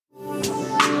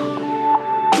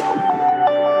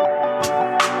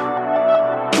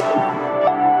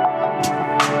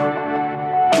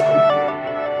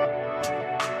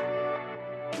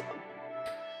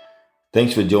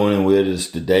Thanks for joining with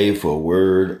us today for a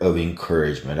word of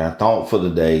encouragement. Our thought for the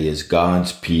day is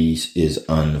God's peace is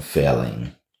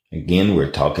unfailing. Again, we're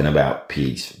talking about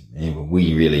peace, and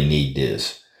we really need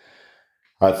this.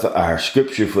 Our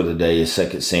scripture for the day is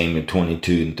 2 Samuel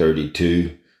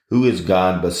 22:32. Who is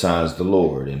God besides the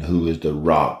Lord, and who is the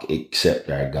rock except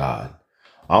our God?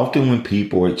 Often when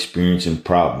people are experiencing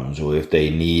problems or if they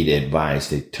need advice,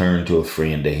 they turn to a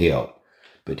friend to help.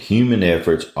 But human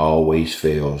efforts always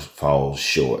falls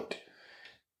short.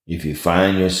 If you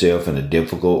find yourself in a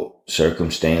difficult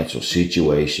circumstance or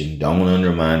situation, don't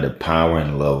undermine the power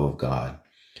and love of God.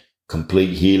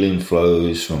 Complete healing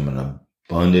flows from an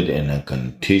abundant and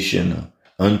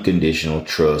unconditional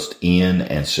trust in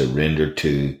and surrender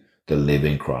to the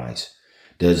living Christ.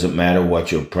 Doesn't matter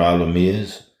what your problem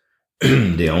is.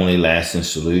 The only lasting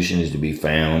solution is to be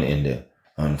found in the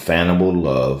unfathomable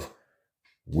love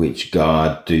which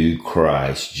God through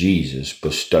Christ Jesus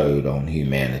bestowed on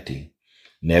humanity.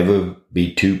 Never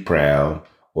be too proud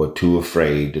or too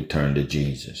afraid to turn to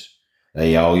Jesus.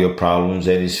 Lay all your problems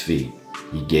at his feet.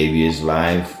 He gave you his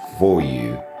life for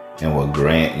you and will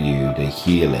grant you the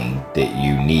healing that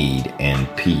you need and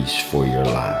peace for your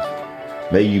life.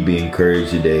 May you be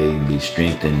encouraged today and be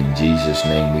strengthened. In Jesus'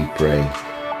 name we pray.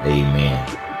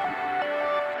 Amen.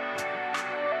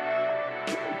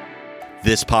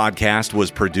 This podcast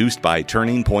was produced by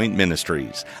Turning Point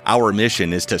Ministries. Our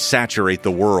mission is to saturate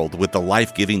the world with the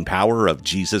life-giving power of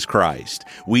Jesus Christ.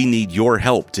 We need your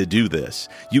help to do this.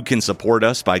 You can support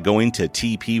us by going to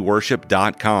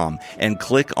tpworship.com and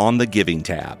click on the Giving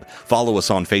tab. Follow us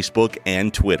on Facebook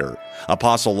and Twitter.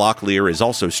 Apostle Locklear is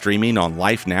also streaming on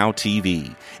Life Now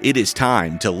TV. It is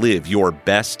time to live your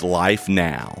best life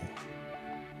now.